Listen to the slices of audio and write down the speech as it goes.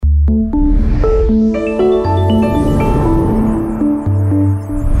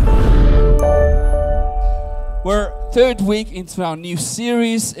third week into our new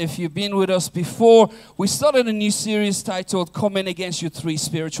series. If you've been with us before, we started a new series titled Coming Against Your Three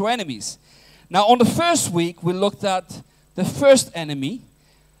Spiritual Enemies. Now, on the first week, we looked at the first enemy.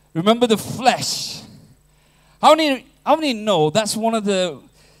 Remember the flesh. How many know that's one of the,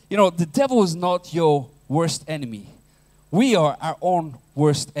 the devil is not your worst enemy. We are our own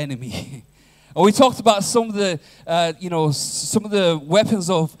worst enemy. And we talked about some of the, some of the weapons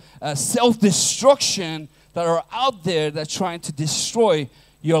of self-destruction that are out there that are trying to destroy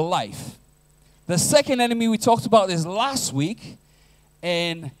your life. The second enemy we talked about is last week,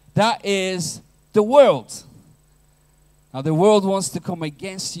 and that is the world. Now, the world wants to come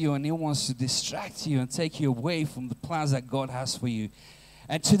against you, and it wants to distract you and take you away from the plans that God has for you.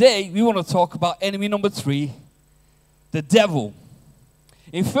 And today, we want to talk about enemy number 3, the devil.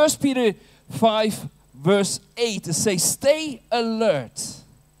 In 1 Peter 5, verse 8, it says, "Stay alert.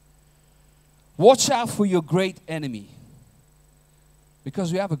 Watch out for your great enemy."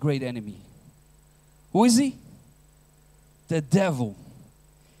 Because we have a great enemy. Who is he? The devil.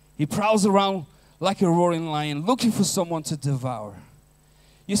 He prowls around like a roaring lion, looking for someone to devour.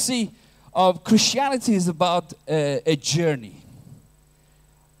 You see, Christianity is about a journey.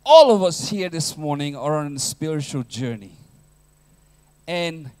 All of us here this morning are on a spiritual journey.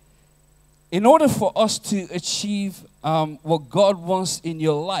 And in order for us to achieve what God wants in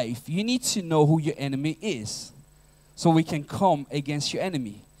your life, you need to know who your enemy is so we can come against your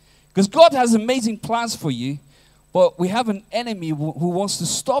enemy. Because God has amazing plans for you, but we have an enemy who wants to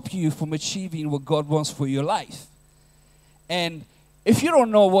stop you from achieving what God wants for your life. And if you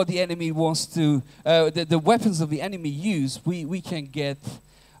don't know what the enemy wants to, the weapons of the enemy use, we can get,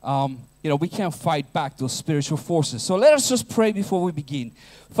 we can't fight back those spiritual forces. So let us just pray before we begin.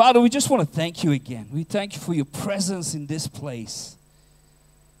 Father, we just want to thank you again. We thank you for your presence in this place.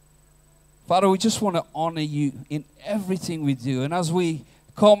 Father, we just want to honor you in everything we do. And as we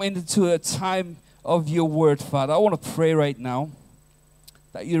come into a time of your word, Father, I want to pray right now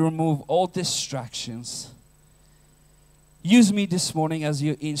that you remove all distractions. Use me this morning as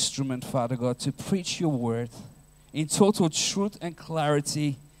your instrument, Father God, to preach your word in total truth and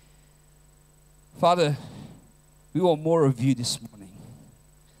clarity. Father, we want more of you this morning.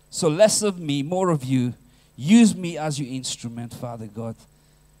 So less of me, more of you. Use me as your instrument, Father God.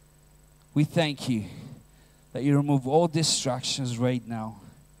 We thank you that you remove all distractions right now.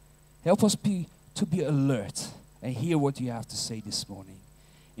 Help us to be alert and hear what you have to say this morning.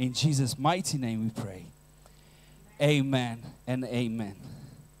 In Jesus' mighty name we pray. Amen and amen.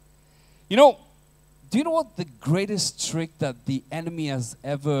 Do you know what the greatest trick that the enemy has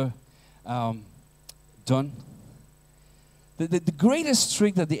ever done? The greatest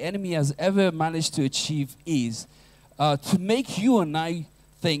trick that the enemy has ever managed to achieve is to make you and I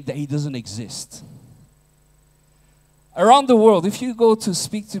think that he doesn't exist. Around the world, if you go to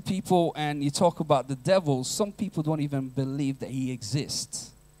speak to people and you talk about the devil, some people don't even believe that he exists.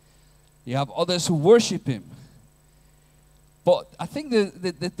 You have others who worship him. But I think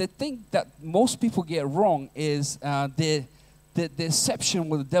the thing that most people get wrong is the deception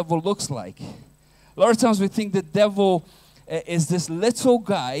what the devil looks like. A lot of times we think the devil is this little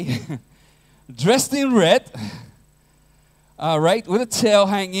guy dressed in red, right, with a tail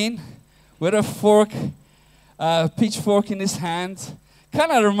hanging, with a fork, pitchfork in his hand.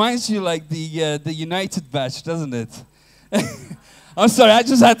 Kind of reminds you like the United badge, doesn't it? I'm sorry, I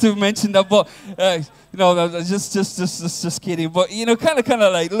just had to mention that, but just kidding. But kind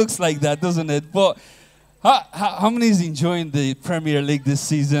of like looks like that, doesn't it? But how many is enjoying the Premier League this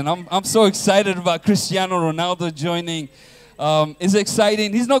season? I'm so excited about Cristiano Ronaldo joining. It's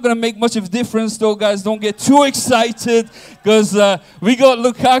exciting. He's not going to make much of a difference, though, guys. Don't get too excited because we got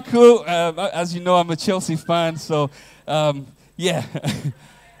Lukaku. As you know, I'm a Chelsea fan, so yeah.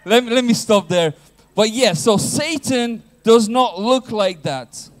 let me stop there. But yeah, so Satan does not look like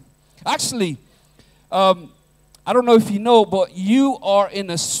that. Actually, I don't know if you know, but you are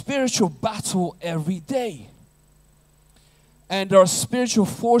in a spiritual battle every day. And there are spiritual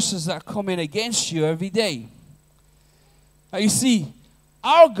forces that come in against you every day. Now you see,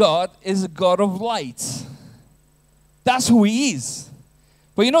 our God is a God of light. That's who he is.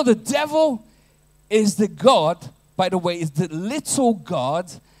 But the devil is the God, by the way, is the little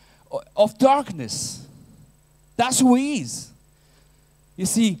God of darkness. That's who he is. You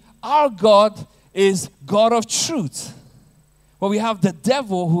see, our God is God of truth. But we have the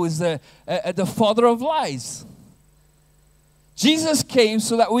devil who is the father of lies. Jesus came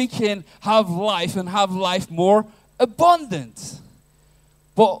so that we can have life and have life more abundant.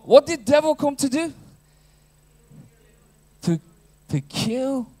 But what did the devil come to do? To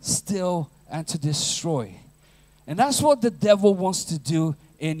kill, steal, and to destroy. And that's what the devil wants to do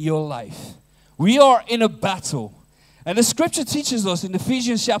in your life. We are in a battle. And the scripture teaches us in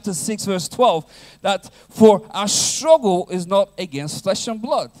Ephesians chapter 6 verse 12 that for our struggle is not against flesh and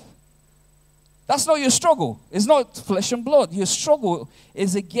blood. That's not your struggle. It's not flesh and blood. Your struggle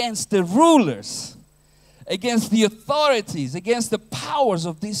is against the rulers, against the authorities, against the powers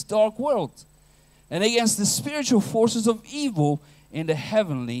of this dark world, and against the spiritual forces of evil in the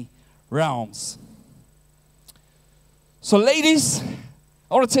heavenly realms. So ladies,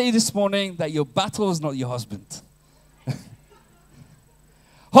 I want to tell you this morning that your battle is not your husband.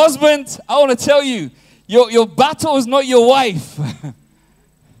 Husband, I want to tell you, your battle is not your wife.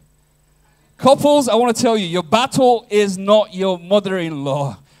 Couples, I want to tell you, your battle is not your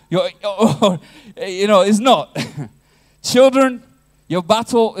mother-in-law. It's not. Children, your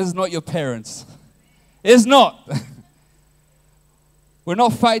battle is not your parents. It's not. We're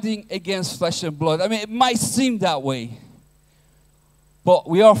not fighting against flesh and blood. I mean, it might seem that way, but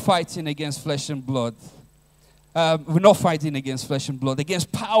we are fighting against flesh and blood. We're not fighting against flesh and blood,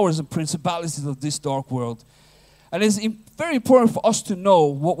 against powers and principalities of this dark world. And it's very important for us to know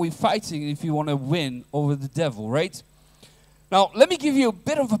what we're fighting if you want to win over the devil, right? Now, let me give you a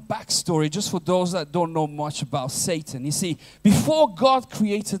bit of a backstory just for those that don't know much about Satan. You see, before God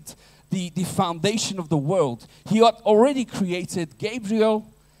created the foundation of the world, he had already created Gabriel,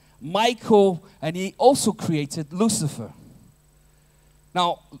 Michael, and he also created Lucifer.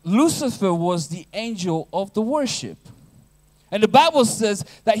 Now, Lucifer was the angel of the worship. And the Bible says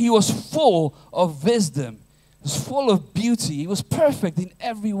that he was full of wisdom. He was full of beauty. He was perfect in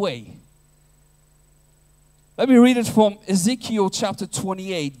every way. Let me read it from Ezekiel chapter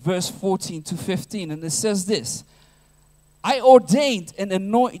 28, verse 14 to 15. And it says this: I ordained and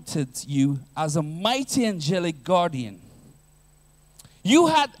anointed you as a mighty angelic guardian. You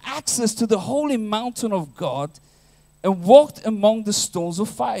had access to the holy mountain of God and walked among the stones of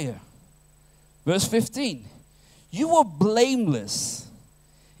fire. Verse 15. You were blameless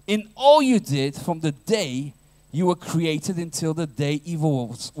in all you did from the day you were created until the day evil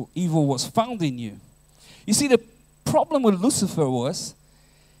was found in you. You see, the problem with Lucifer was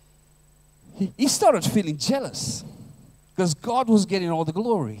he started feeling jealous because God was getting all the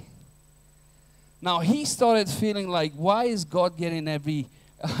glory. Now he started feeling like, why is God getting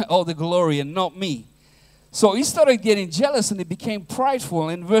all the glory and not me? So he started getting jealous and he became prideful.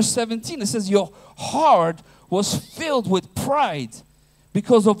 In verse 17 it says, your heart was filled with pride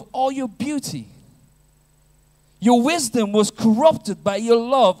because of all your beauty. Your wisdom was corrupted by your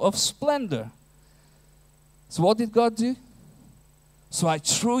love of splendor. So what did God do? So I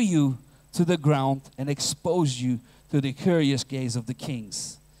threw you to the ground and exposed you to the curious gaze of the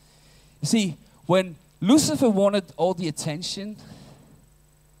kings. You see, when Lucifer wanted all the attention,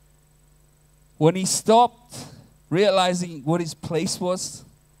 when he stopped realizing what his place was,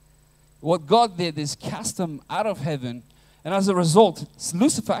 what God did is cast him out of heaven. And as a result,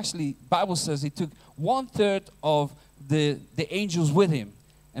 Lucifer actually, Bible says, he took 1/3 of the angels with him.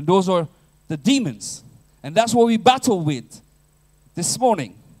 And those are the demons. And that's what we battle with this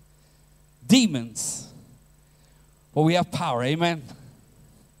morning. Demons. But we have power, amen?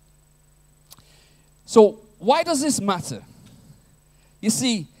 So why does this matter? You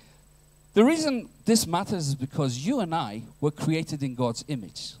see, the reason this matters is because you and I were created in God's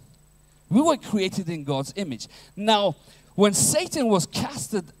image. We were created in God's image. Now, when Satan was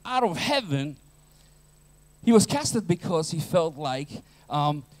casted out of heaven, he was casted because he felt like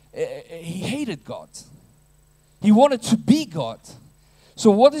he hated God. He wanted to be God. So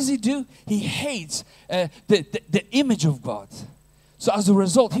what does he do? He hates the image of God. So as a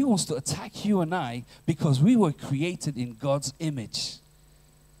result, he wants to attack you and I because we were created in God's image.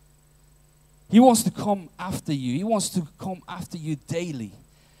 He wants to come after you. He wants to come after you daily.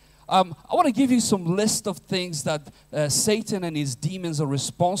 I want to give you some list of things that Satan and his demons are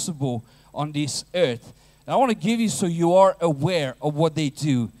responsible on this earth. And I want to give you so you are aware of what they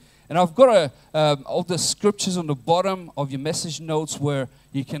do. And I've got all the scriptures on the bottom of your message notes where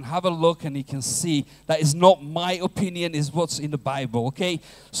you can have a look and you can see that is not my opinion, is what's in the Bible, okay?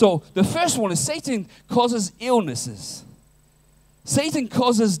 So the first one is Satan causes illnesses. Satan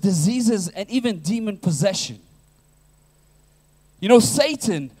causes diseases and even demon possession. You know,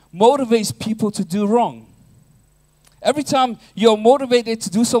 Satan motivates people to do wrong. Every time you're motivated to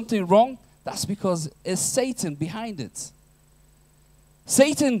do something wrong, that's because it's Satan behind it.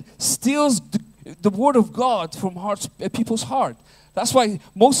 Satan steals the word of God from people's heart. That's why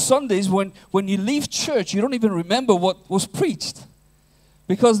most Sundays when you leave church, you don't even remember what was preached.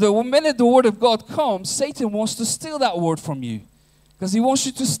 Because the minute the word of God comes, Satan wants to steal that word from you. Because he wants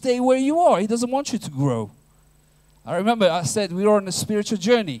you to stay where you are. He doesn't want you to grow. I remember I said we are on a spiritual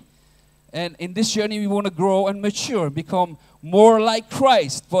journey. And in this journey, we want to grow and mature, become more like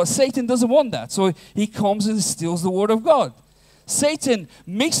Christ. But Satan doesn't want that. So he comes and steals the word of God. Satan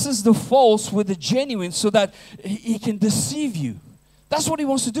mixes the false with the genuine so that he can deceive you. That's what he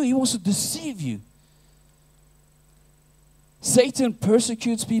wants to do. He wants to deceive you. Satan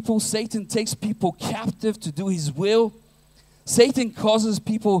persecutes people. Satan takes people captive to do his will. Satan causes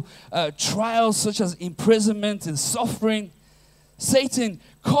people trials such as imprisonment and suffering. Satan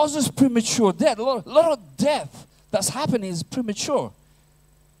causes premature death. A lot of death that's happening is premature.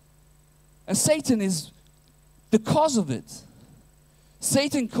 And Satan is the cause of it.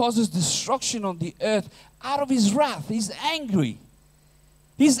 Satan causes destruction on the earth out of his wrath. He's angry.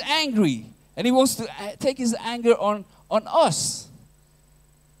 He's angry. And he wants to take his anger on us.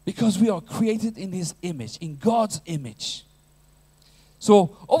 Because we are created in his image, in God's image.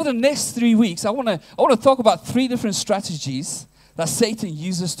 So over the next 3 weeks, I want to talk about 3 different strategies that Satan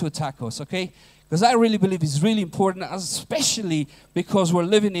uses to attack us, okay? Because I really believe it's really important, especially because we're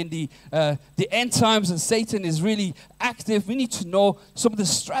living in the end times and Satan is really active. We need to know some of the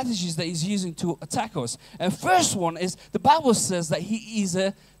strategies that he's using to attack us. And first one is, the Bible says that he is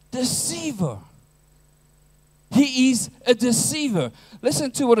a deceiver. He is a deceiver.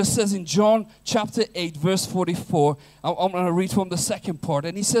 Listen to what it says in John chapter 8, verse 44. I'm going to read from the second part.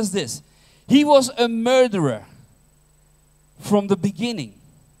 And he says this: he was a murderer from the beginning.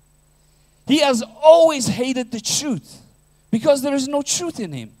 He has always hated the truth because there is no truth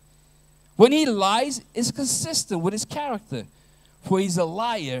in him. When he lies, it's consistent with his character, for he's a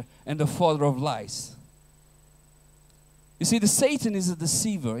liar and the father of lies. You see, the Satan is a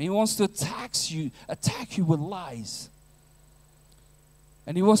deceiver. He wants to attack you with lies.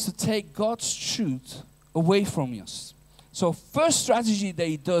 And he wants to take God's truth away from us. So first strategy that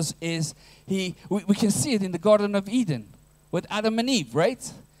he does is, we can see it in the Garden of Eden with Adam and Eve,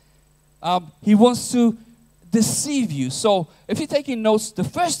 right? He wants to deceive you. So if you're taking notes, the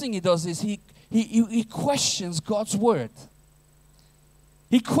first thing he does is he questions God's word.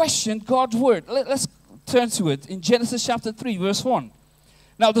 He questioned God's word. Let's turn to it in Genesis chapter 3, verse 1.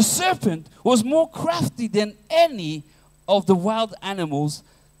 Now the serpent was more crafty than any of the wild animals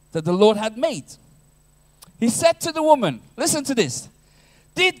that the Lord had made. He said to the woman, listen to this: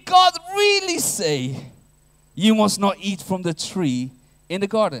 did God really say you must not eat from the tree in the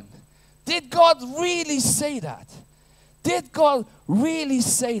garden? Did God really say that? Did God really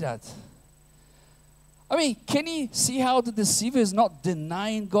say that? I mean, can you see how the deceiver is not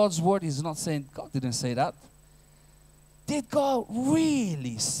denying God's word? He's not saying, God didn't say that. Did God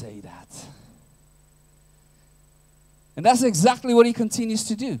really say that? And that's exactly what he continues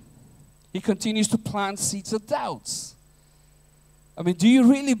to do. He continues to plant seeds of doubts. I mean, do you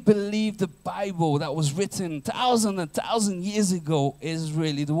really believe the Bible that was written thousands and thousands of years ago is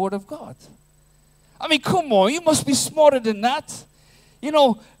really the Word of God? I mean, come on, you must be smarter than that. You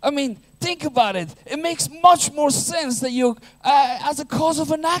know, I mean, think about it. It makes much more sense that you, as a cause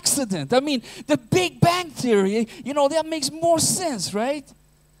of an accident. I mean, the Big Bang Theory, you know, that makes more sense, right?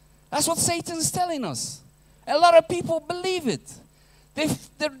 That's what Satan's telling us. A lot of people believe it. They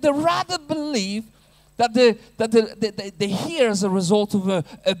rather believe that they hear as a result of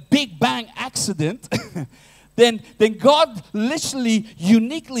a Big Bang accident then God literally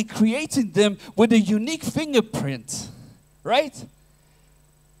uniquely created them with a unique fingerprint, right?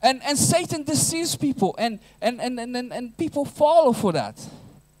 And Satan deceives people, and people follow for that.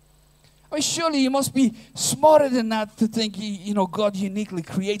 I mean, surely you must be smarter than that to think, you know, God uniquely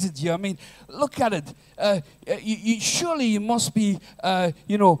created you. I mean, look at it. Surely you must be,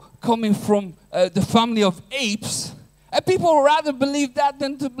 you know, coming from the family of apes. And people rather believe that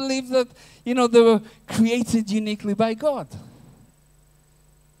than to believe that, you know, they were created uniquely by God.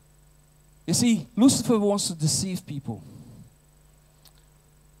 You see, Lucifer wants to deceive people.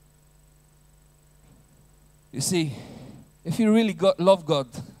 You see, if you really love God,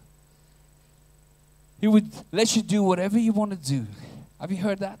 He would let you do whatever you want to do. Have you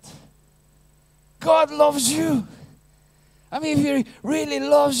heard that? God loves you. I mean, if He really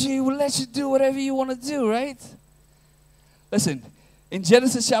loves you, He will let you do whatever you want to do, right? Listen, in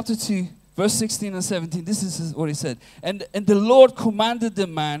Genesis chapter 2, verse 16 and 17, this is what He said. And the Lord commanded the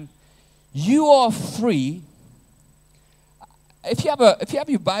man, you are free. If you have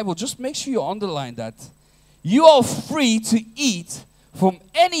your Bible, just make sure you underline that. You are free to eat from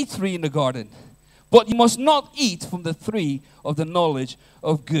any tree in the garden, but you must not eat from the tree of the knowledge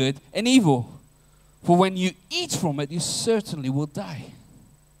of good and evil. For when you eat from it, you certainly will die.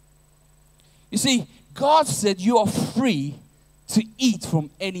 You see, God said you are free to eat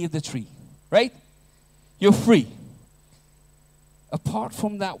from any of the tree, right? You're free. apart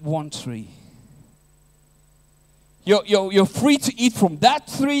from that one tree. You're free to eat from that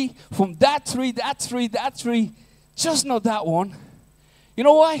tree, that tree, just not that one. You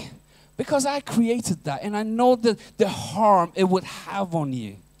know why? Because I created that, and I know the harm it would have on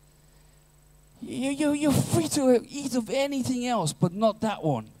you. You're free to eat of anything else, but not that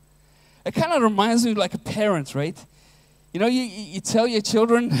one. It kind of reminds me like a parent, right? You know, you tell your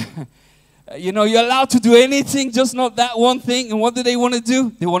children, you know, you're allowed to do anything, just not that one thing. And what do they want to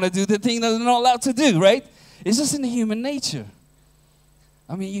do? They want to do the thing that they're not allowed to do, right? It's just in the human nature.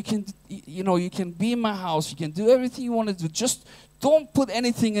 I mean, you can be in my house, you can do everything you want to do. Just don't put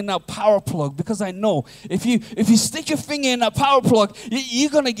anything in that power plug, because I know if you stick your finger in that power plug, you're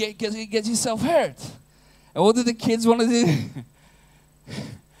gonna get yourself hurt. And what do the kids want to do?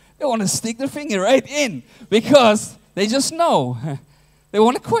 They want to stick their finger right in, because they just know. They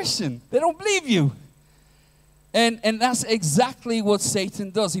want to question. They don't believe you. And that's exactly what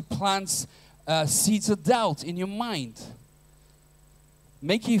Satan does. He plants seeds of doubt in your mind.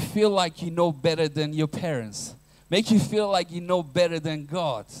 Make you feel like you know better than your parents. Make you feel like you know better than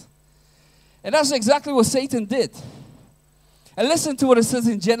God. And that's exactly what Satan did. And listen to what it says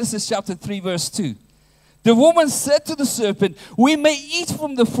in Genesis chapter 3, verse 2. The woman said to the serpent, "We may eat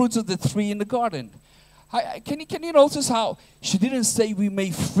from the fruits of the tree in the garden." Can you notice how she didn't say we may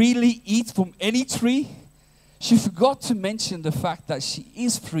freely eat from any tree? She forgot to mention the fact that she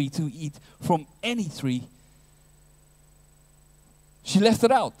is free to eat from any tree. She left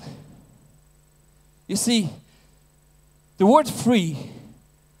it out. You see, the word free,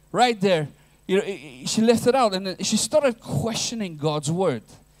 right there, she left it out, and then she started questioning God's word.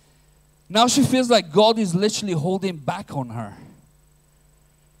 Now she feels like God is literally holding back on her.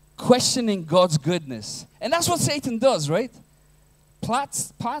 Questioning God's goodness. And that's what Satan does, right?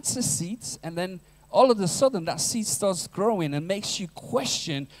 Plants the seeds, and then all of a sudden that seed starts growing and makes you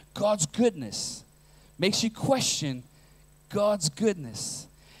question God's goodness. Makes you question God's goodness.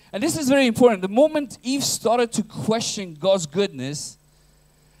 And this is very important. The moment Eve started to question God's goodness,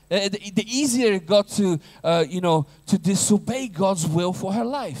 the easier it got to disobey God's will for her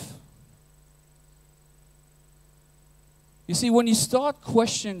life. You see, when you start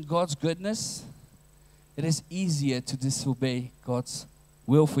questioning God's goodness, it is easier to disobey God's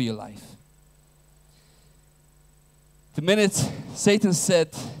will for your life. The minute Satan said,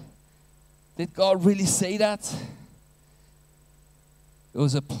 "Did God really say that?" It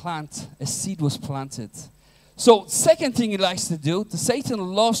was a seed was planted. So, second thing he likes to do, Satan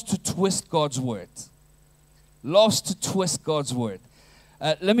loves to twist God's word. Loves to twist God's word.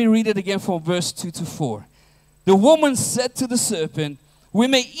 Let me read it again from verse 2 to 4. The woman said to the serpent, "We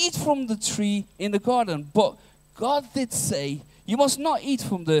may eat from the tree in the garden, but God did say, you must not eat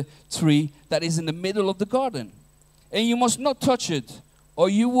from the tree that is in the middle of the garden, and you must not touch it, or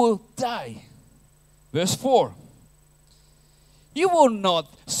you will die." Verse 4. "You will not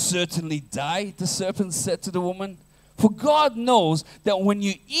certainly die," the serpent said to the woman, "for God knows that when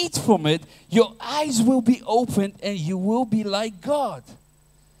you eat from it, your eyes will be opened and you will be like God."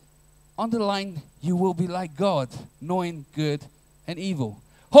 Underline, you will be like God, knowing good and evil.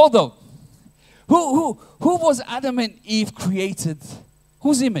 Hold up. Who was Adam and Eve created?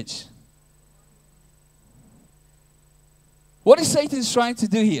 Whose image? What is Satan trying to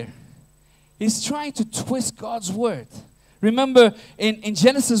do here? He's trying to twist God's word. Remember in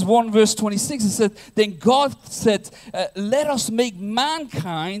Genesis 1 verse 26, it said, "Then God said, let us make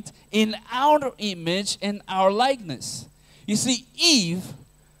mankind in our image and our likeness." You see, Eve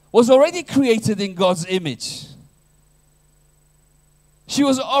was already created in God's image. She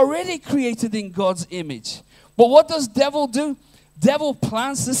was already created in God's image. But what does devil do? Devil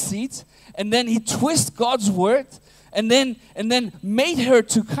plants the seeds, and then he twists God's word, and then made her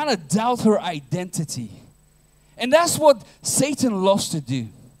to kind of doubt her identity. And that's what Satan loves to do.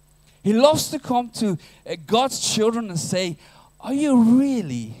 He loves to come to God's children and say, "Are you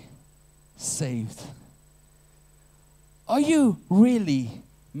really saved? Are you really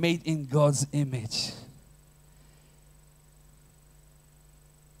made in God's image?"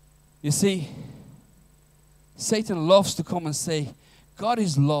 You see, Satan loves to come and say, "God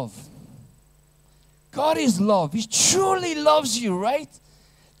is love. God is love. He truly loves you, right?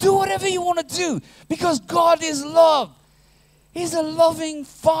 Do whatever you want to do because God is love. He's a loving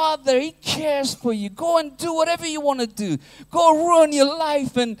Father. He cares for you. Go and do whatever you want to do. Go ruin your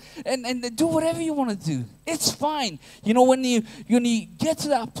life and do whatever you want to do. It's fine. You know, when you get to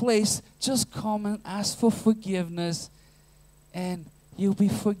that place, just come and ask for forgiveness and you'll be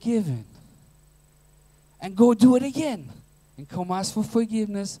forgiven. And go do it again. And come ask for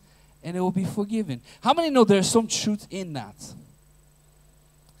forgiveness and it will be forgiven." How many know there's some truth in that?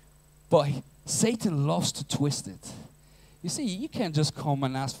 But Satan loves to twist it. You see, you can't just come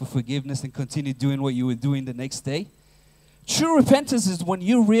and ask for forgiveness and continue doing what you were doing the next day. True repentance is when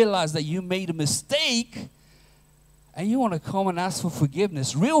you realize that you made a mistake and you want to come and ask for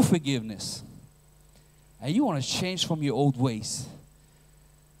forgiveness, real forgiveness. And you want to change from your old ways.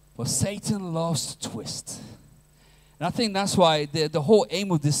 But Satan loves to twist. And I think that's why the whole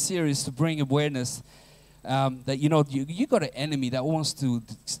aim of this series is to bring awareness that, you got an enemy that wants to,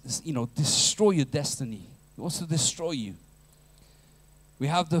 destroy your destiny. He wants to destroy you. We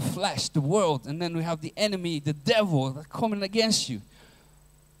have the flesh, the world, and then we have the enemy, the devil, that's coming against you.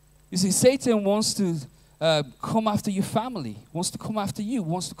 You see, Satan wants to come after your family, wants to come after you,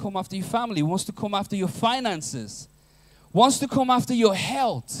 wants to come after your family, wants to come after your finances, wants to come after your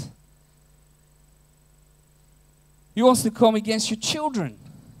health. He wants to come against your children.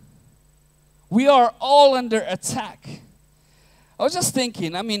 We are all under attack. I was just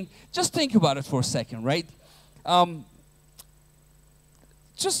thinking, just think about it for a second, right?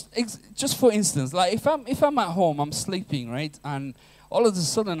 Just for instance, like if I'm at home, I'm sleeping, right? And all of a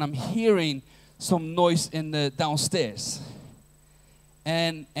sudden I'm hearing some noise in the downstairs.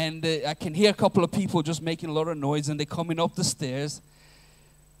 And I can hear a couple of people just making a lot of noise, and they're coming up the stairs.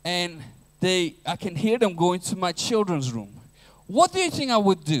 And I can hear them going to my children's room. What do you think I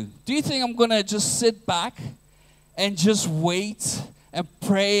would do? Do you think I'm going to just sit back and just wait and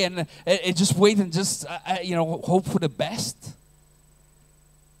pray and just wait and just, hope for the best?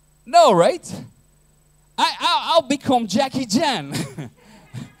 No, right? I'll become Jackie Chan.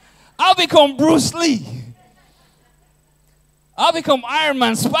 I'll become Bruce Lee. I'll become Iron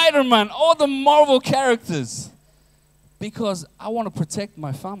Man, Spider-Man, all the Marvel characters. Because I want to protect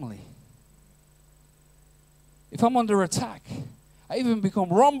my family. If I'm under attack, I even become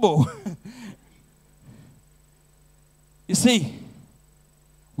Rambo. You see,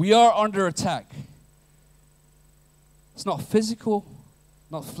 we are under attack. It's not physical,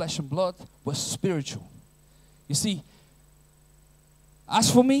 not flesh and blood, but spiritual. You see,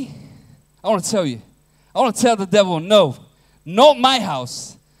 as for me, I want to tell you, I want to tell the devil, no, not my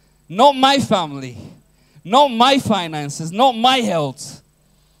house, not my family, not my finances, not my health.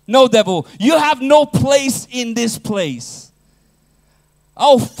 No, devil, you have no place in this place.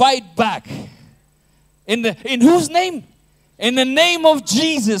 I'll fight back. In whose name? In the name of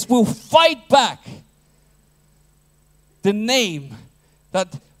Jesus, we'll fight back. By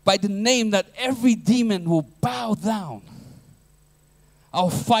the name that every demon will bow down. I'll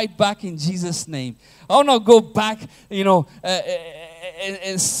fight back in Jesus' name. I'll not go back, and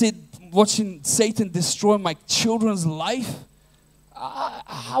sit watching Satan destroy my children's life.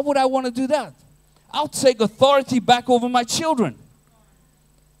 How would I want to do that? I'll take authority back over my children.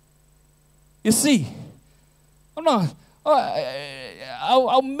 You see,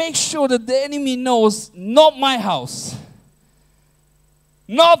 I'll make sure that the enemy knows not my house,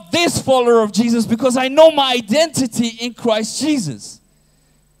 not this follower of Jesus, because I know my identity in Christ Jesus.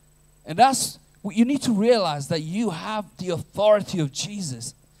 And that's what you need to realize, that you have the authority of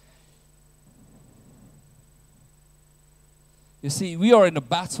Jesus. You see, we are in a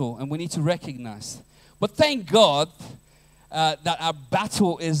battle, and we need to recognize. But thank God that our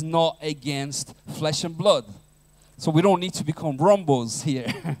battle is not against flesh and blood. So we don't need to become Rambos here.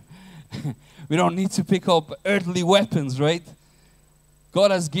 We don't need to pick up earthly weapons, right?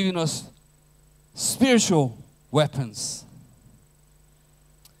 God has given us spiritual weapons.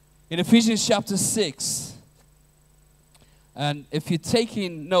 In Ephesians chapter 6, and if you're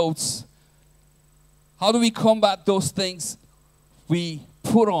taking notes, how do we combat those things? We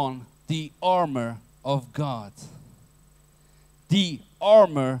put on the armor of God. The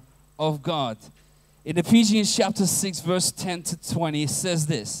armor of God. In Ephesians chapter 6, verse 10 to 20, it says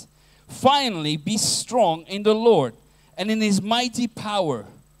this: finally, be strong in the Lord and in his mighty power.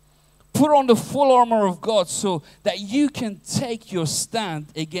 Put on the full armor of God so that you can take your stand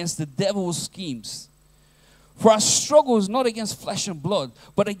against the devil's schemes. For our struggle is not against flesh and blood,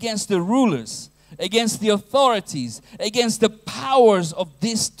 but against the rulers, against the authorities, against the powers of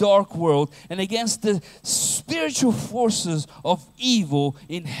this dark world, and against the spiritual forces of evil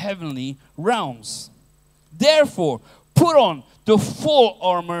in heavenly realms. Therefore, put on the full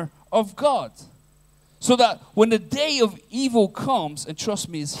armor of God, so that when the day of evil comes, and trust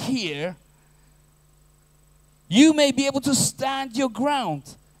me, it's here, you may be able to stand your ground.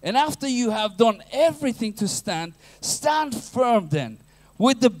 And after you have done everything to stand, stand firm then,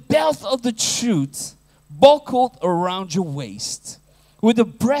 with the belt of the truth buckled around your waist, with the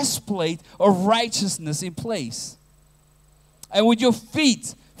breastplate of righteousness in place, and with your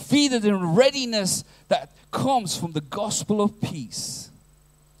feet fitted in readiness that comes from the gospel of peace.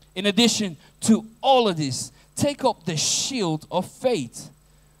 In addition to all of this, take up the shield of faith,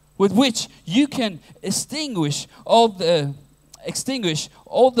 with which you can extinguish all the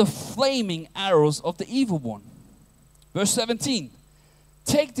flaming arrows of the evil one. Verse 17,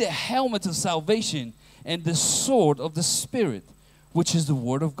 take the helmet of salvation and the sword of the Spirit, which is the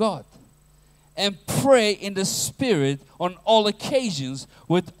word of God. And pray in the Spirit on all occasions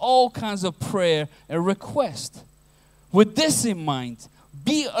with all kinds of prayer and request. With this in mind,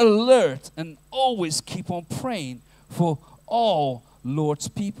 be alert and always keep on praying for all Lord's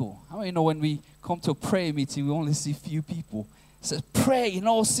people. How many know when we come to a prayer meeting, we only see few people? It says, pray in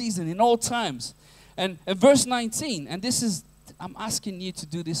all seasons, in all times. And verse 19, and this is, I'm asking you to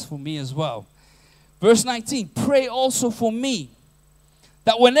do this for me as well. Verse 19, pray also for me,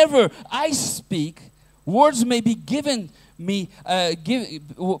 that whenever I speak, words may be given to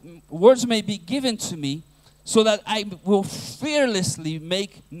me, so that I will fearlessly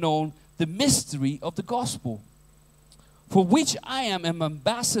make known the mystery of the gospel, for which I am an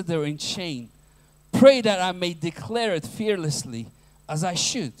ambassador in chain. Pray that I may declare it fearlessly as I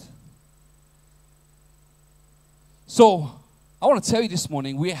should. So, I want to tell you this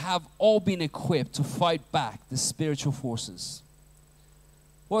morning, we have all been equipped to fight back the spiritual forces.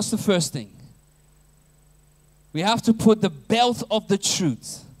 What's the first thing? We have to put the belt of the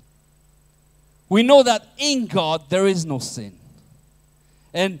truth. We know that in God there is no sin.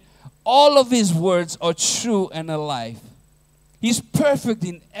 And all of His words are true and alive. He's perfect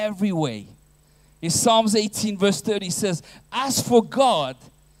in every way. In Psalms 18 verse 30 says, as for God,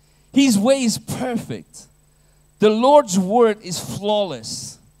 His way is perfect. The Lord's word is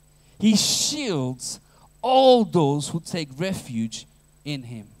flawless. He shields all those who take refuge in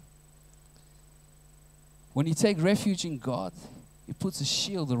Him. When you take refuge in God, He puts a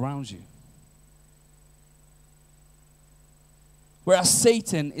shield around you. Whereas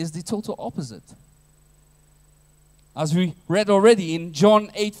Satan is the total opposite. As we read already in John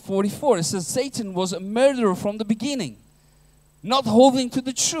 8:44, it says, Satan was a murderer from the beginning, not holding to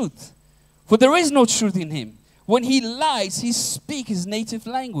the truth, for there is no truth in him. When he lies, he speaks his native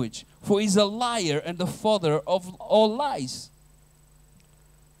language, for he's a liar and the father of all lies.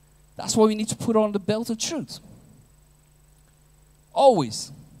 That's why we need to put on the belt of truth.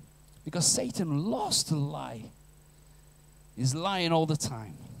 Always. Because Satan loves to lie. He's lying all the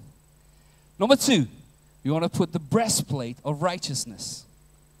time. Number 2, you want to put the breastplate of righteousness.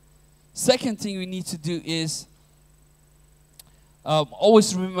 Second thing we need to do is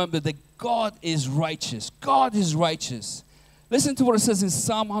always remember that God is righteous. God is righteous. Listen to what it says in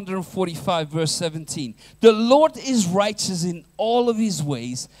Psalm 145 verse 17. The Lord is righteous in all of His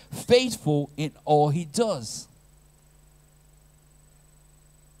ways, faithful in all He does.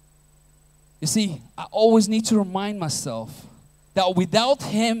 You see, I always need to remind myself that without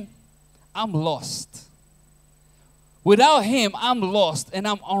Him, I'm lost. Without Him, I'm lost and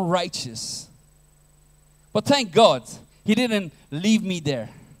I'm unrighteous. But thank God, He didn't leave me there.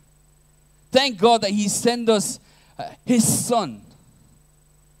 Thank God that He sent us His Son.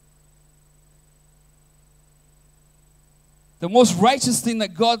 The most righteous thing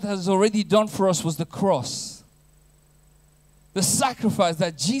that God has already done for us was the cross. The sacrifice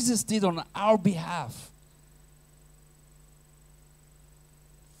that Jesus did on our behalf.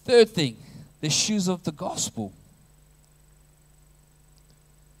 Third thing, the shoes of the gospel.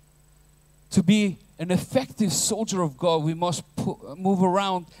 To be an effective soldier of God, we must move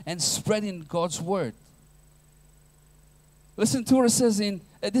around and spreading God's word. Listen to what it says in,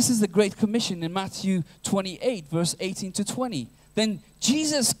 this is the Great Commission in Matthew 28, verse 18 to 20. Then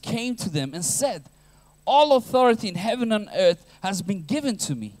Jesus came to them and said, all authority in heaven and earth has been given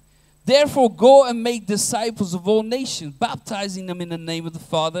to me. Therefore go and make disciples of all nations, baptizing them in the name of the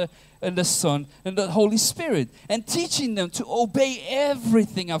Father and the Son and the Holy Spirit, and teaching them to obey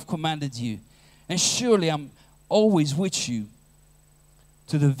everything I've commanded you. And surely I'm always with you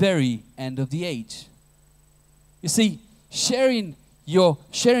to the very end of the age. You see, sharing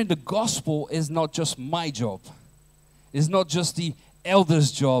the gospel is not just my job. It's not just the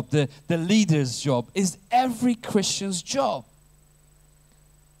elder's job, the leader's job. It's every Christian's job.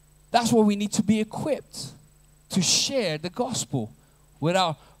 That's why we need to be equipped to share the gospel with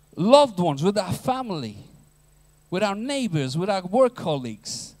our loved ones, with our family, with our neighbors, with our work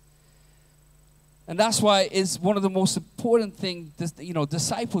colleagues. And that's why it's one of the most important things,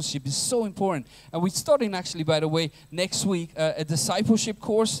 discipleship is so important. And we're starting actually, by the way, next week, a discipleship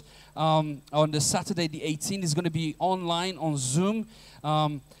course on the Saturday the 18th. It's going to be online on Zoom.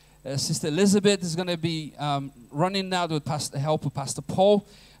 Sister Elizabeth is going to be running now with help with Pastor Paul.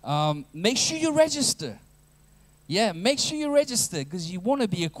 Make sure you register. Yeah, make sure you register because you want to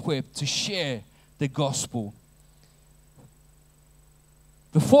be equipped to share the gospel.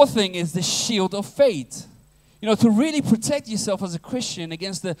 The fourth thing is the shield of faith. You know, to really protect yourself as a Christian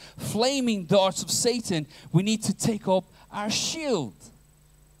against the flaming darts of Satan, we need to take up our shield.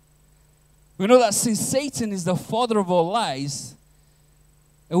 We know that since Satan is the father of all lies,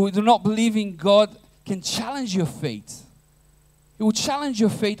 and we do not believe in God can challenge your faith. It will challenge your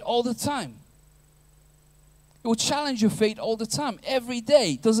faith all the time. It will challenge your faith all the time, every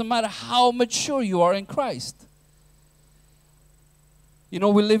day. It doesn't matter how mature you are in Christ. You know,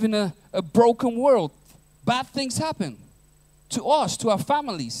 we live in a broken world. Bad things happen to us, to our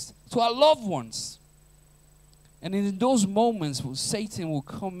families, to our loved ones. And in those moments, Satan will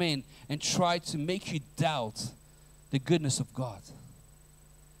come in and try to make you doubt the goodness of God.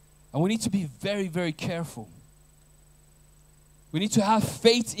 And we need to be very, very careful. We need to have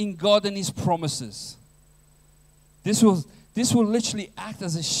faith in God and His promises. This will literally act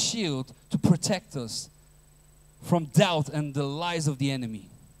as a shield to protect us from doubt and the lies of the enemy.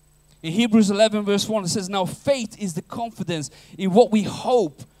 In Hebrews 11 verse 1 it says, now faith is the confidence in what we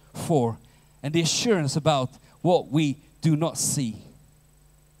hope for and the assurance about what we do not see.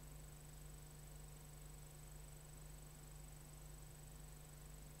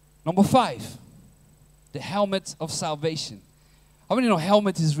 Number 5, the helmet of salvation. How many know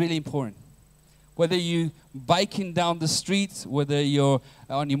helmet is really important? Whether you're biking down the street, whether you're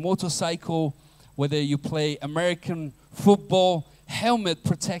on your motorcycle, whether you play American football, helmet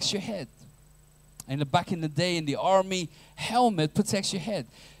protects your head. And back in the day in the army, helmet protects your head.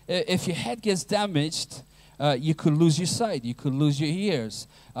 If your head gets damaged, you could lose your sight, you could lose your ears,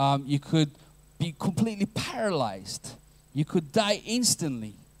 you could be completely paralyzed, you could die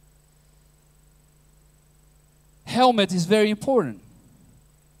instantly. Helmet is very important,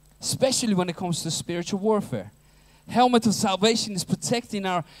 especially when it comes to spiritual warfare. Helmet of salvation is protecting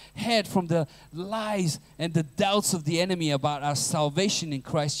our head from the lies and the doubts of the enemy about our salvation in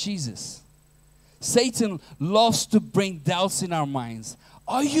Christ Jesus. Satan loves to bring doubts in our minds.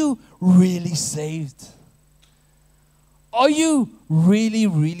 Are you really saved? Are you really,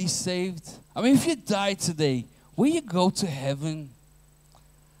 really saved? I mean, if you die today, will you go to heaven?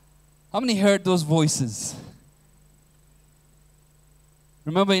 How many heard those voices?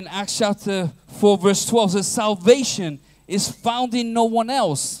 Remember in Acts chapter 4 verse 12 it says salvation is found in no one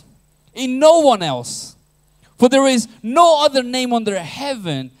else. In no one else. For there is no other name under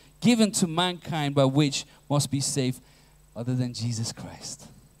heaven given to mankind by which must be saved other than Jesus Christ.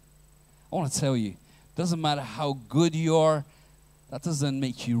 I want to tell you, it doesn't matter how good you are, that doesn't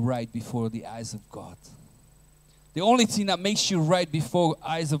make you right before the eyes of God. The only thing that makes you right before the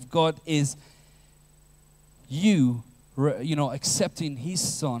eyes of God is you accepting His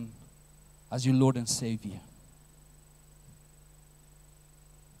Son as your Lord and Savior.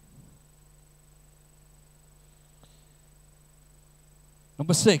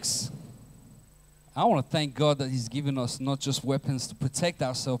 Number 6, I want to thank God that He's given us not just weapons to protect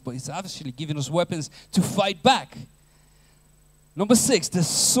ourselves, but He's actually given us weapons to fight back. Number 6, the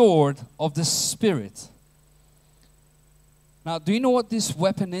sword of the Spirit. Now, do you know what this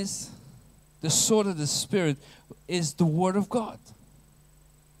weapon is? The sword of the Spirit is the Word of God.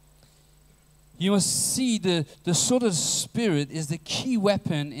 You must see the sword of the Spirit is the key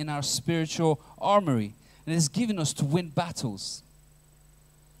weapon in our spiritual armory. And it's given us to win battles.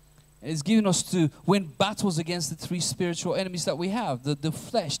 It's given us to win battles against the 3 spiritual enemies that we have. The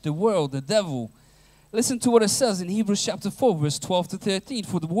flesh, the world, the devil. Listen to what it says in Hebrews chapter 4 verse 12 to 13.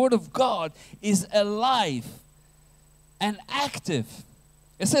 For the Word of God is alive and active.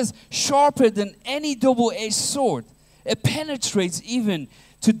 It says, sharper than any double-edged sword. It penetrates even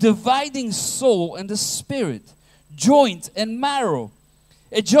to dividing soul and the spirit, joint and marrow.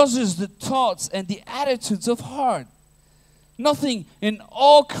 It judges the thoughts and the attitudes of heart. Nothing in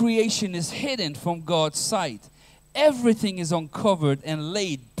all creation is hidden from God's sight. Everything is uncovered and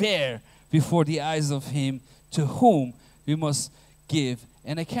laid bare before the eyes of Him to whom we must give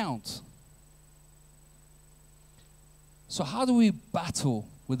an account. So how do we battle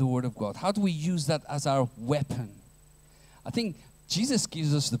with the Word of God? How do we use that as our weapon? I think Jesus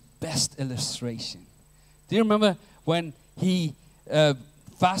gives us the best illustration. Do you remember when He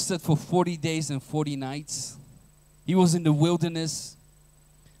fasted for 40 days and 40 nights? He was in the wilderness.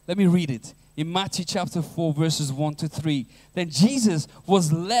 Let me read it. In Matthew chapter 4 verses 1 to 3. Then Jesus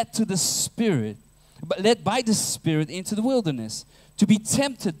was led by the Spirit into the wilderness to be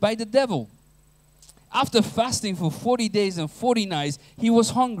tempted by the devil. After fasting for 40 days and 40 nights, He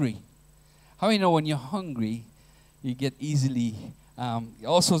was hungry. How many know when you're hungry, you get easily,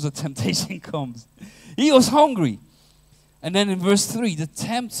 all sorts of temptation comes. He was hungry. And then in verse 3, the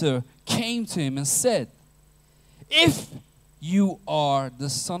tempter came to him and said, if you are the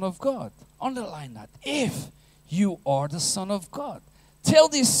Son of God. Underline that. If you are the Son of God. Tell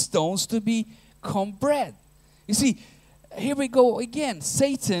these stones to become bread. You see, here we go again.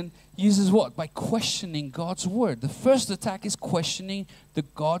 Satan uses what? By questioning God's word. The first attack is questioning the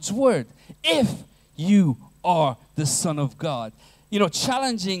God's word. If you are the Son of God. You know,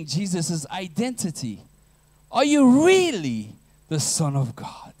 challenging Jesus' identity. Are you really the Son of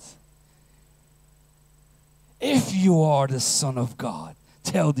God? If you are the Son of God,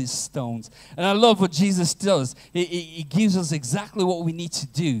 tell these stones. And I love what Jesus does. He gives us exactly what we need to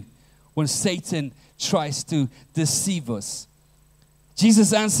do when Satan tries to deceive us.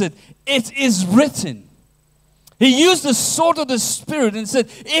 Jesus answered, it is written. He used the sword of the Spirit and said,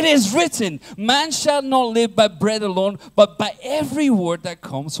 it is written, man shall not live by bread alone, but by every word that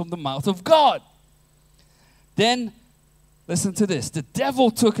comes from the mouth of God. Then, listen to this. The devil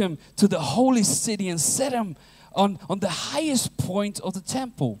took him to the holy city and set him on the highest point of the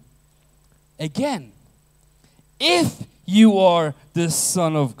temple. Again, if you are the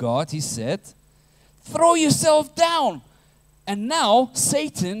Son of God, he said, throw yourself down. And now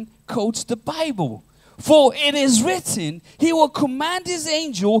Satan quotes the Bible. For it is written, he will command his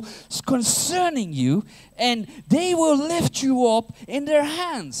angels concerning you, and they will lift you up in their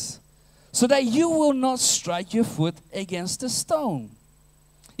hands, so that you will not strike your foot against a stone.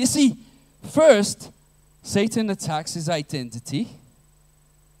 You see, first, Satan attacks his identity,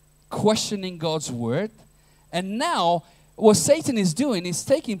 questioning God's word. And now, what Satan is doing is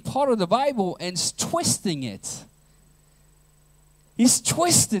taking part of the Bible and twisting it. He's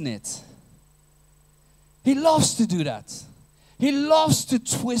twisting it. He loves to do that. He loves to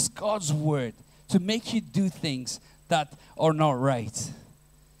twist God's word to make you do things that are not right.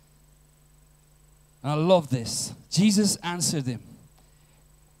 And I love this. Jesus answered him,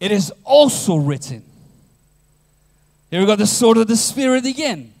 it is also written. Here we got the sword of the Spirit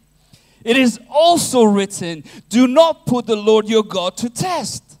again. It is also written, do not put the Lord your God to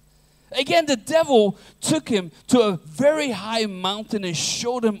test. Again, the devil took him to a very high mountain and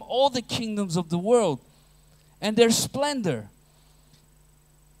showed him all the kingdoms of the world and their splendor.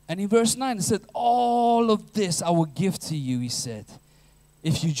 And in verse 9, it said, all of this I will give to you, he said,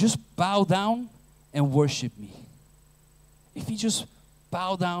 if you just bow down and worship me. If you just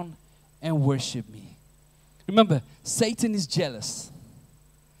bow down and worship me. Remember, Satan is jealous.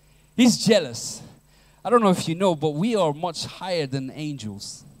 He's jealous. I don't know if you know, but we are much higher than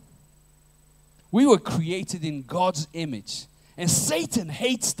angels. We were created in God's image. And Satan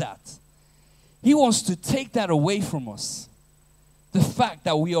hates that. He wants to take that away from us. The fact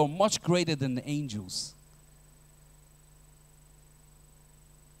that we are much greater than the angels.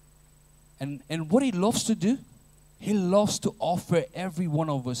 And what he loves to do, he loves to offer every one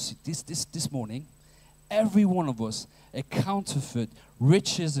of us this morning, every one of us, a counterfeit,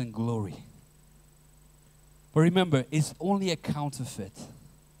 riches and glory. But remember, it's only a counterfeit.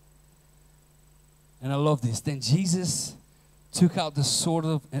 And I love this. Then Jesus took out the sword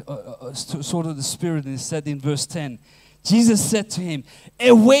of the Spirit, and it said in verse 10, Jesus said to him,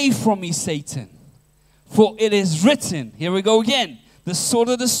 away from me, Satan, for it is written, here we go again, the sword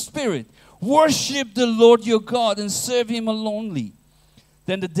of the Spirit, worship the Lord your God and serve him alone.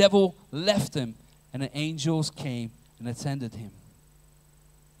 Then the devil left him, and the angels came and attended him.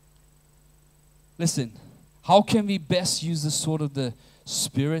 Listen, how can we best use the sword of the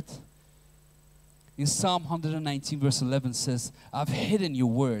Spirit? In Psalm 119 verse 11 says, I've hidden your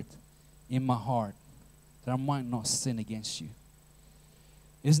word in my heart that I might not sin against you.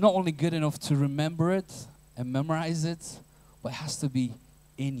 It's not only good enough to remember it and memorize it, but it has to be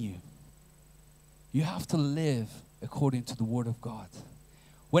in you. You have to live according to the word of God.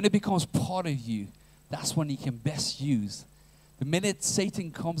 When it becomes part of you, that's when you can best use. The minute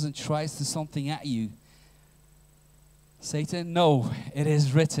Satan comes and tries to something at you, Satan, no, it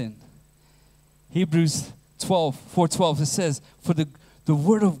is written. Hebrews 4:12, it says, for the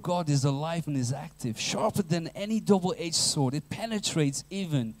word of God is alive and is active, sharper than any double-edged sword. It penetrates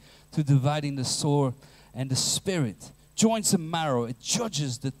even to dividing the soul and the spirit, joints and marrow. It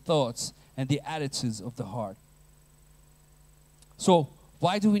judges the thoughts and the attitudes of the heart. So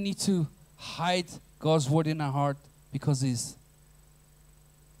why do we need to hide God's word in our heart? Because it's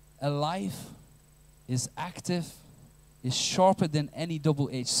alive, is active, is sharper than any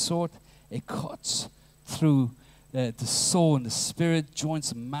double-edged sword. It cuts through the soul and the spirit,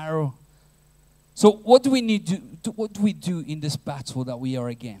 joints and marrow. So what do we need to what do we do in this battle that we are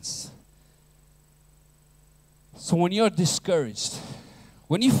against? So when you're discouraged,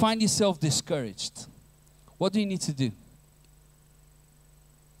 when you find yourself discouraged, what do you need to do?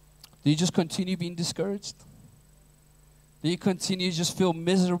 Do you just continue being discouraged? Do you continue to just feel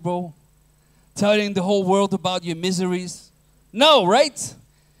miserable? Telling the whole world about your miseries? No, right?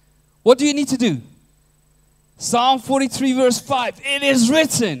 What do you need to do? Psalm 43 verse 5. It is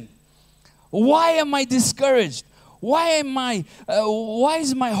written. Why am I discouraged? Why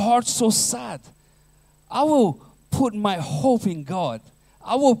is my heart so sad? I will put my hope in God.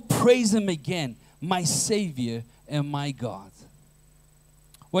 I will praise Him again, my Savior and my God.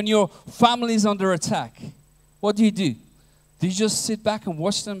 When your family is under attack, what do? Do you just sit back and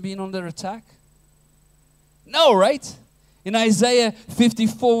watch them being under attack? No, right? In Isaiah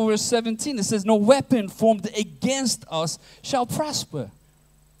 54 verse 17, it says, no weapon formed against us shall prosper.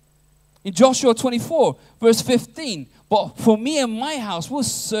 In Joshua 24 verse 15, but for me and my house will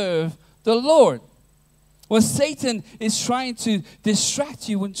serve the Lord. When Satan is trying to distract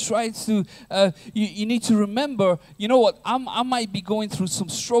you and try to, you need to remember, you know what, I might be going through some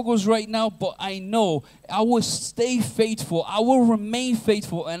struggles right now, but I know I will stay faithful. I will remain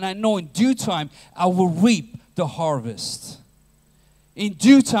faithful, and I know in due time I will reap the harvest. In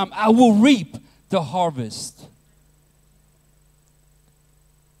due time I will reap the harvest.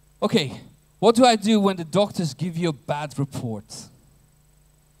 Okay, what do I do when the doctors give you a bad report?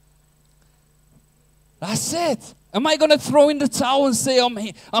 That's it. Am I going to throw in the towel and say,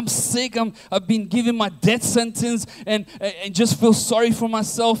 I'm sick, I've been given my death sentence and just feel sorry for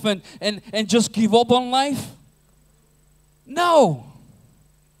myself and just give up on life? No.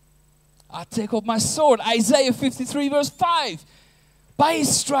 I take up my sword. Isaiah 53 verse 5. By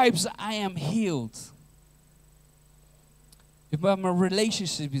His stripes I am healed. If my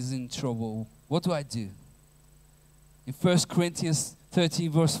relationship is in trouble, what do I do? In 1 Corinthians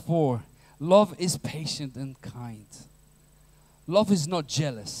 13 verse 4. Love is patient and kind. Love is not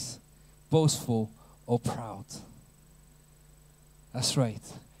jealous, boastful, or proud. That's right.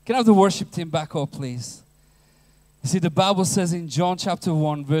 Can I have the worship team back up, please? You see, the Bible says in John chapter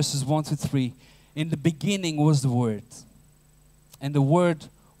 1, verses 1 to 3, in the beginning was the Word, and the Word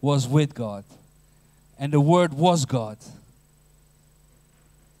was with God, and the Word was God.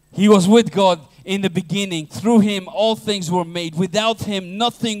 He was with God in the beginning. Through Him all things were made. Without Him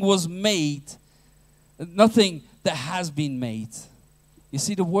nothing was made. Nothing that has been made. You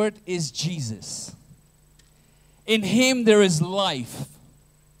see, the Word is Jesus. In Him there is life.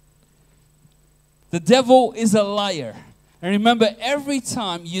 The devil is a liar. And remember, every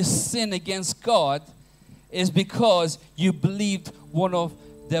time you sin against God is because you believed one of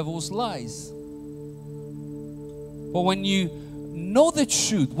the devil's lies. But when you know the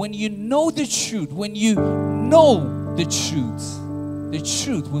truth, when you know the truth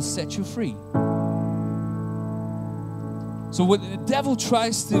will set you free. So when the devil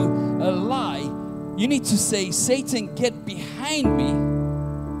tries to lie, you need to say, Satan, get behind me.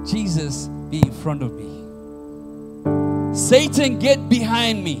 Jesus, be in front of me. Satan, get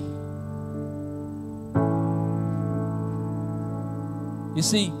behind me. You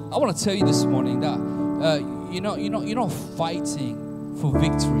see, I want to tell you this morning that you're not fighting for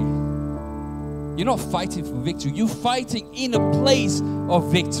victory. You're not fighting for victory. You're fighting in a place of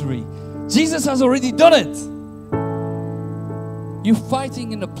victory. Jesus has already done it. You're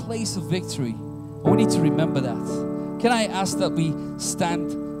fighting in a place of victory. And we need to remember that. Can I ask that we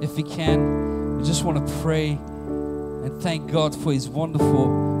stand if we can? We just want to pray and thank God for His wonderful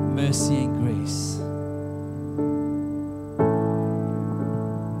mercy and grace.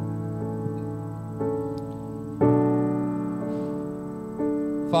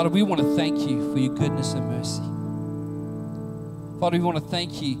 Father, we want to thank You for Your goodness and mercy. Father, we want to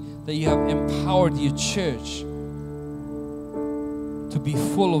thank You that You have empowered Your church to be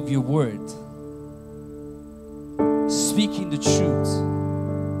full of Your word, speaking the truth,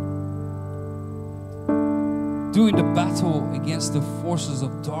 doing the battle against the forces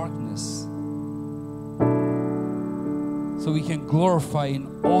of darkness, so we can glorify in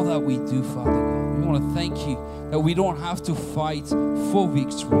all that we do, Father God. We want to thank You that we don't have to fight for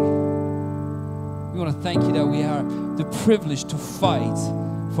victory. We want to thank You that we have the privilege to fight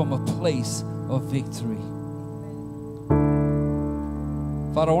from a place of victory.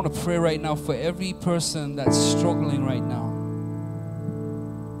 Father, I want to pray right now for every person that's struggling right now.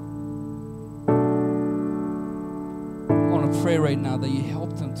 I want to pray right now that You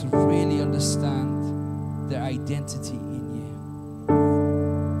help them to really understand their identity in You.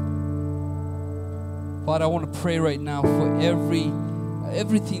 Father, I want to pray right now for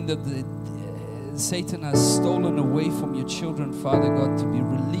everything that Satan has stolen away from Your children, Father God, to be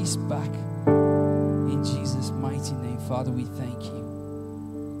released back in Jesus' mighty name. Father, we thank You.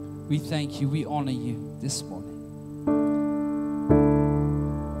 We thank You. We honor You this morning.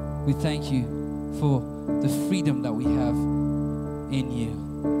 We thank you for the freedom that we have in you.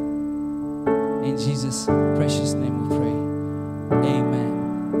 In Jesus' precious name we pray. Amen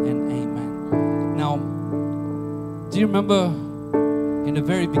and amen. Now, do you remember in the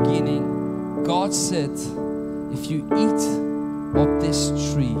very beginning, God said, if you eat of this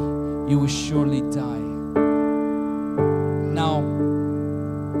tree, you will surely die. Now,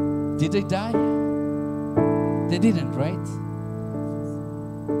 did they die? They didn't, right?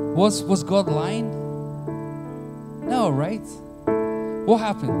 Was God lying? No, right? What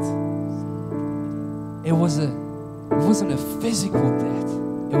happened? It wasn't a physical death.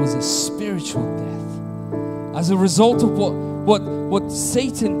 It was a spiritual death. As a result of what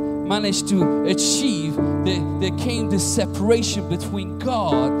Satan managed to achieve, there came this separation between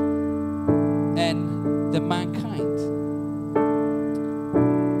God and the mankind.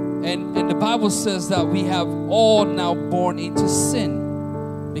 And the Bible says that we have all now born into sin,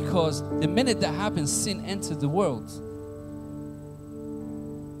 because the minute that happens, sin entered the world.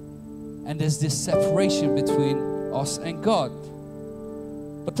 And there's this separation between us and God.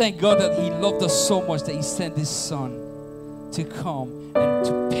 But thank God that He loved us so much that He sent His Son to come and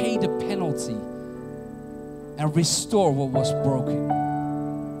to pay the penalty and restore what was broken.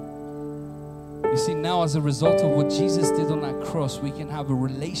 You see, now as a result of what Jesus did on that cross, we can have a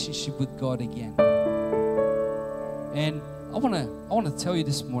relationship with God again. And I want to tell you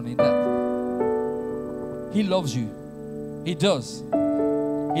this morning that He loves you. He does.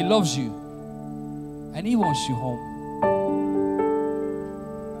 He loves you. And He wants you home.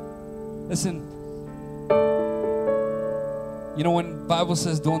 Listen, you know, when the Bible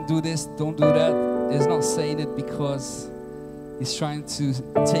says don't do this, don't do that, it's not saying it because He's trying to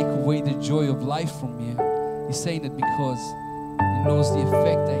take away the joy of life from you. He's saying it because He knows the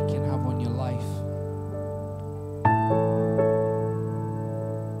effect that it can have on your life.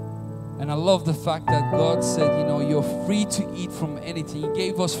 And I love the fact that God said, you know, you're free to eat from anything. He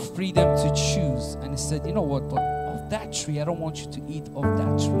gave us freedom to choose. And He said, you know what, but of that tree, I don't want you to eat of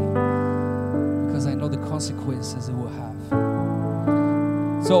that tree, because I know the consequences it will have.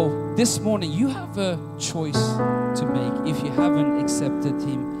 So this morning, you have a choice to make if you haven't accepted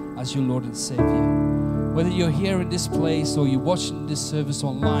Him as your Lord and Savior. Whether you're here in this place or you're watching this service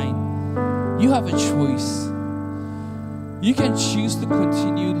online, you have a choice. You can choose to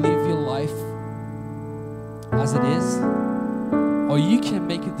continue to live your life as it is, or you can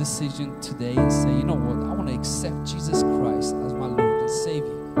make a decision today and say, you know what, I want to accept Jesus Christ as my Lord and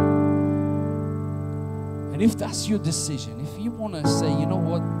Savior. And if that's your decision, if you want to say, you know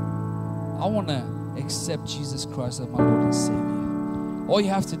what, I want to accept Jesus Christ as my Lord and Savior, all you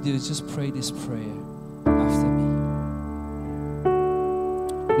have to do is just pray this prayer after me.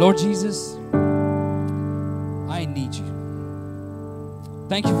 Lord Jesus, I need you.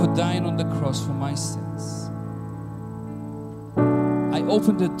 Thank you for dying on the cross for my sins. I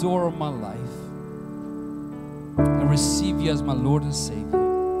open the door of my life and receive you as my Lord and Savior.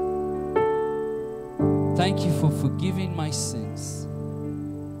 Thank you for forgiving my sins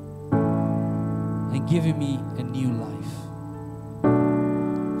and giving me a new life.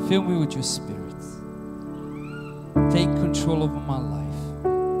 Fill me with your Spirit. Take control over my life.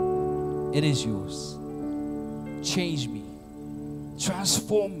 It is yours. Change me.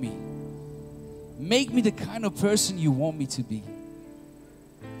 Transform me. Make me the kind of person you want me to be.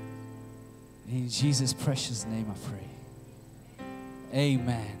 In Jesus' precious name I pray.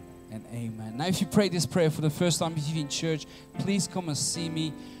 Amen and amen. Now, if you pray this prayer for the first time, if you're in church, please come and see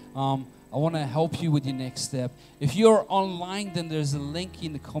me. I want to help you with your next step. If you're online, then there's a link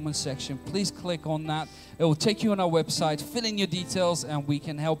in the comment section. Please click on that. It will take you on our website. Fill in your details and we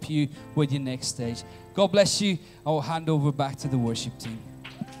can help you with your next stage. God bless you. I will hand over back to the worship team.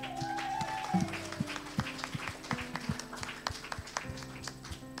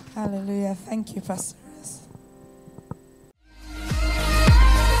 Hallelujah. Thank you, Pastor.